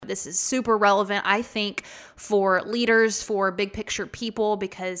this is super relevant, I think, for leaders, for big picture people,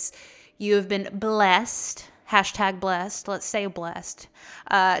 because you have been blessed, #blessed, let's say blessed,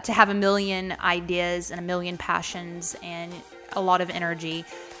 to have a million ideas and a million passions and a lot of energy,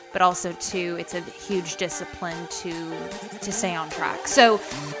 but also too, it's a huge discipline to stay on track. So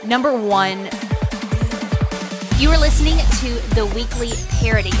number one, you are listening to The Weekly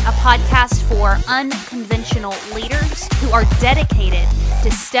Parody, a podcast for unconventional leaders who are dedicated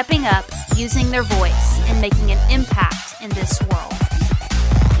to stepping up, using their voice, and making an impact in this world.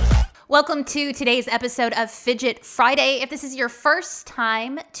 Welcome to today's episode of Fidget Friday. If this is your first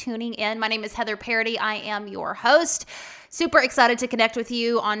time tuning in, my name is Heather Parody. I am your host. Super excited to connect with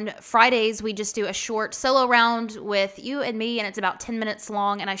you. On Fridays, we just do a short solo round with you and me, and it's about 10 minutes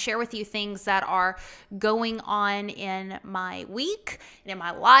long, and I share with you things that are going on in my week and in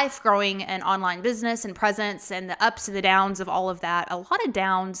my life, growing an online business and presence, and the ups and the downs of all of that. A lot of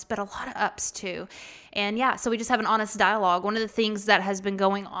downs, but a lot of ups too. And yeah, so we just have an honest dialogue. One of the things that has been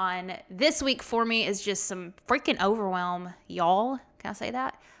going on this week for me is just some freaking overwhelm, y'all. Can I say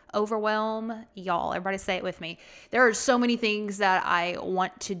that? Overwhelm, y'all. Everybody say it with me. There are so many things that I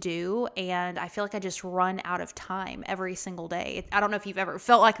want to do, and I feel like I just run out of time every single day. I don't know if you've ever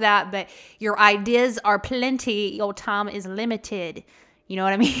felt like that, but your ideas are plenty, your time is limited. You know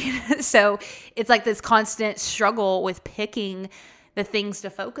what I mean? So it's like this constant struggle with picking the things to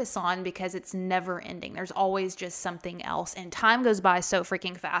focus on because it's never ending. There's always just something else, and time goes by so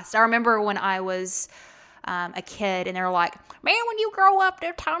freaking fast. I remember when I was a kid, and they're like, man, when you grow up,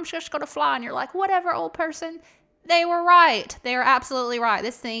 their time's just gonna fly. And you're like, whatever, old person. They were right. They are absolutely right.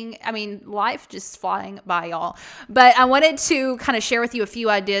 This thing, I mean, life just flying by, y'all. But I wanted to kind of share with you a few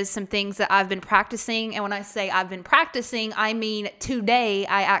ideas, some things that I've been practicing. And when I say I've been practicing, I mean today.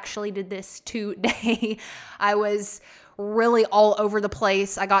 I actually did this today. I was really all over the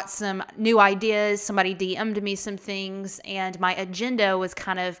place. I got some new ideas. Somebody DM'd me some things, and my agenda was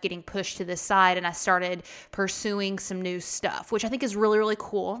kind of getting pushed to the side, and I started pursuing some new stuff, which I think is really, really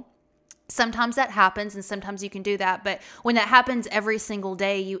cool. Sometimes that happens, and sometimes you can do that. But when that happens every single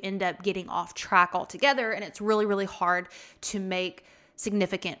day, you end up getting off track altogether, and it's really, really hard to make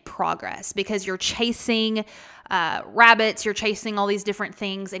significant progress because you're chasing rabbits, you're chasing all these different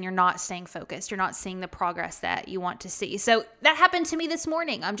things, and you're not staying focused. You're not seeing the progress that you want to see. So that happened to me this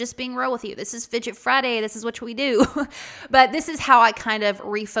morning. I'm just being real with you. This is Fidget Friday. This is what we do. But this is how I kind of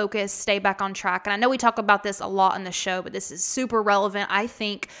refocus, stay back on track. And I know we talk about this a lot on the show, but this is super relevant, I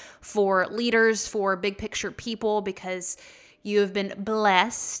think, for leaders, for big picture people, because you have been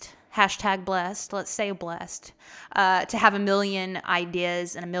blessed, #blessed, let's say blessed, to have a million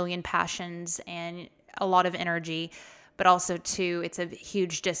ideas and a million passions and a lot of energy, but also too, it's a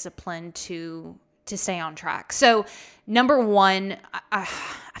huge discipline to stay on track. So number one, I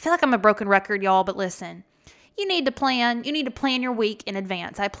feel like I'm a broken record, y'all, but listen, you need to plan your week in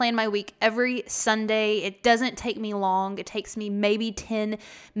advance. I plan my week every Sunday. It doesn't take me long. It takes me maybe 10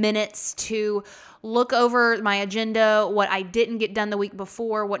 minutes to look over my agenda, what I didn't get done the week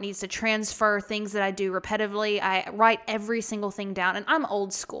before, what needs to transfer, things that I do repetitively. I write every single thing down, and I'm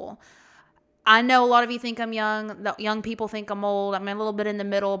old school. I know a lot of you think I'm young. The young people think I'm old. I'm a little bit in the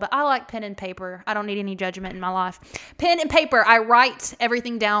middle, but I like pen and paper. I don't need any judgment in my life. Pen and paper. I write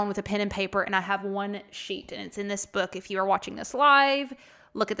everything down with a pen and paper, and I have one sheet, and it's in this book. If you are watching this live,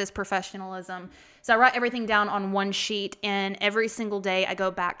 look at this professionalism. So I write everything down on one sheet, and every single day I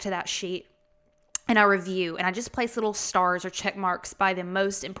go back to that sheet and I review, and I just place little stars or check marks by the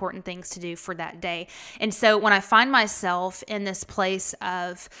most important things to do for that day. And so when I find myself in this place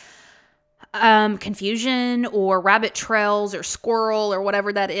of confusion or rabbit trails or squirrel or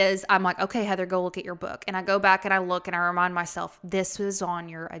whatever that is, I'm like, okay, Heather, go look at your book. And I go back and I look and I remind myself, this was on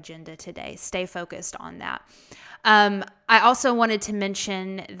your agenda today. Stay focused on that. I also wanted to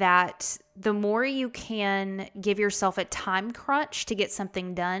mention that the more you can give yourself a time crunch to get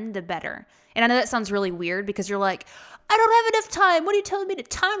something done, the better. And I know that sounds really weird because you're like, I don't have enough time. What are you telling me to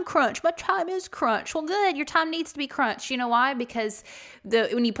time crunch? My time is crunch. Well, good. Your time needs to be crunched. You know why? Because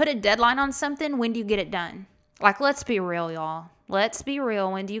when you put a deadline on something, when do you get it done? Like, let's be real, y'all. Let's be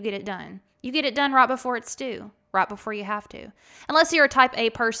real. When do you get it done? You get it done right before it's due, right before you have to. Unless you're a type A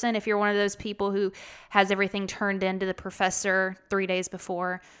person, if you're one of those people who has everything turned into the professor 3 days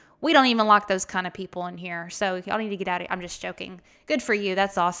before. We don't even like those kind of people in here. So y'all need to get out of here. I'm just joking. Good for you.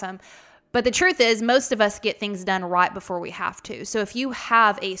 That's awesome. But the truth is, most of us get things done right before we have to. So if you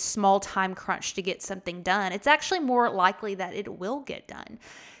have a small time crunch to get something done, it's actually more likely that it will get done.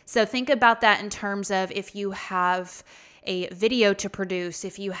 So think about that in terms of if you have a video to produce,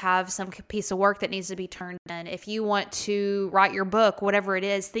 if you have some piece of work that needs to be turned in, if you want to write your book, whatever it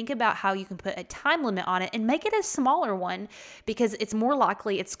is, think about how you can put a time limit on it and make it a smaller one, because it's more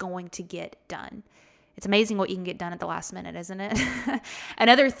likely it's going to get done. It's amazing what you can get done at the last minute, isn't it?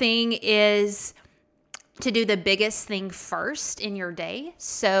 Another thing is to do the biggest thing first in your day.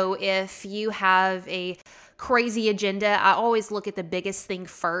 So if you have a crazy agenda, I always look at the biggest thing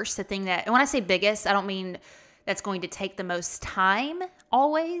first, the thing that, and when I say biggest, I don't mean that's going to take the most time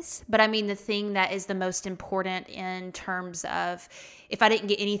always, but I mean the thing that is the most important in terms of, if I didn't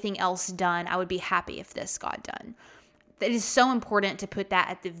get anything else done, I would be happy if this got done. It is so important to put that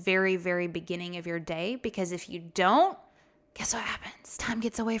at the very, very beginning of your day, because if you don't, guess what happens? Time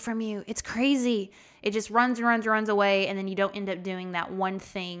gets away from you. It's crazy. It just runs away, and then you don't end up doing that one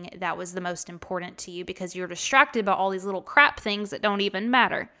thing that was the most important to you because you're distracted by all these little crap things that don't even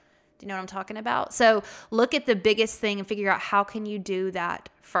matter. Do you know what I'm talking about? So look at the biggest thing and figure out how can you do that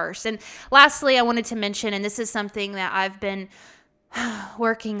first. And lastly, I wanted to mention, and this is something that I've been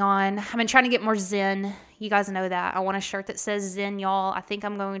working on. I've been trying to get more Zen. You guys know that. I want a shirt that says Zen, y'all. I think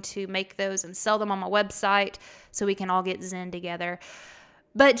I'm going to make those and sell them on my website so we can all get Zen together.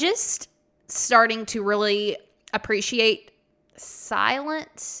 But just starting to really appreciate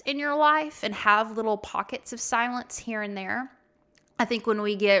silence in your life and have little pockets of silence here and there. I think when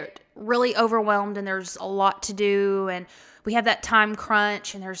we get really overwhelmed and there's a lot to do and we have that time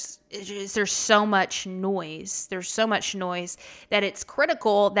crunch and there's so much noise. There's so much noise that it's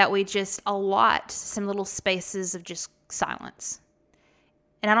critical that we just allot some little spaces of just silence.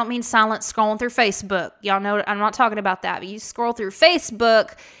 And I don't mean silence scrolling through Facebook. Y'all know I'm not talking about that. But you scroll through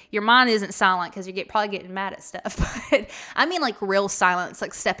Facebook, your mind isn't silent because you probably getting mad at stuff. But I mean like real silence,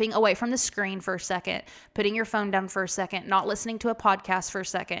 like stepping away from the screen for a second, putting your phone down for a second, not listening to a podcast for a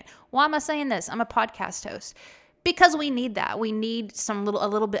second. Why am I saying this? I'm a podcast host. Because we need that. We need a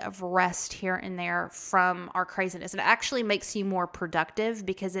little bit of rest here and there from our craziness. It actually makes you more productive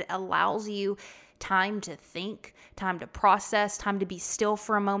because it allows you time to think, time to process, time to be still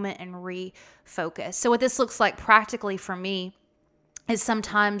for a moment and refocus. So what this looks like practically for me is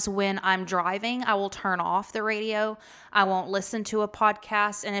sometimes when I'm driving, I will turn off the radio. I won't listen to a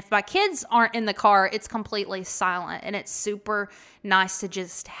podcast. And if my kids aren't in the car, it's completely silent. And it's super nice to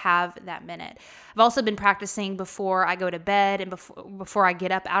just have that minute. I've also been practicing before I go to bed and before I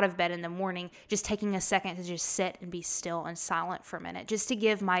get up out of bed in the morning, just taking a second to just sit and be still and silent for a minute, just to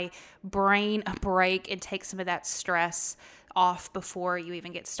give my brain a break and take some of that stress off before you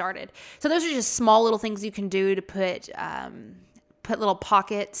even get started. So those are just small little things you can do to put little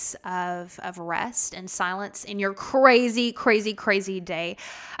pockets of rest and silence in your crazy, crazy, crazy day.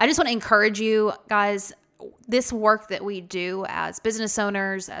 I just want to encourage you guys, this work that we do as business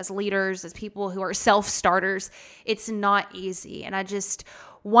owners, as leaders, as people who are self-starters, it's not easy. And I just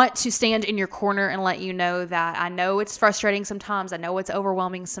want to stand in your corner and let you know that I know it's frustrating sometimes. I know it's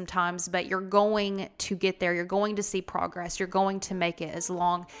overwhelming sometimes, but you're going to get there. You're going to see progress. You're going to make it as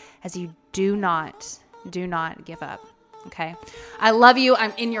long as you do not give up. Okay. I love you.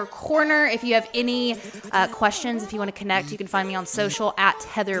 I'm in your corner. If you have any questions, if you want to connect, you can find me on social at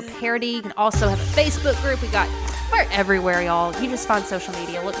Heather Parody. You can also have a Facebook group. We're everywhere, y'all. You just find social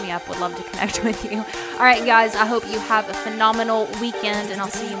media. Look me up. Would love to connect with you. All right, guys. I hope you have a phenomenal weekend, and I'll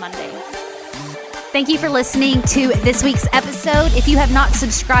see you Monday. Thank you for listening to this week's episode. If you have not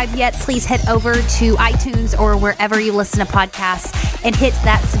subscribed yet, please head over to iTunes or wherever you listen to podcasts and hit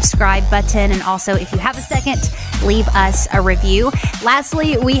that subscribe button. And also, if you have a second, leave us a review.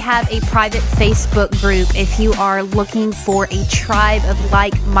 Lastly, we have a private Facebook group if you are looking for a tribe of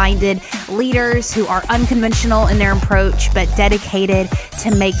like-minded leaders who are unconventional in their approach but dedicated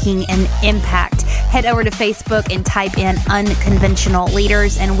to making an impact. Head over to Facebook and type in Unconventional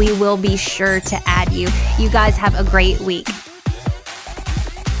Leaders, and we will be sure to add you. You guys have a great week.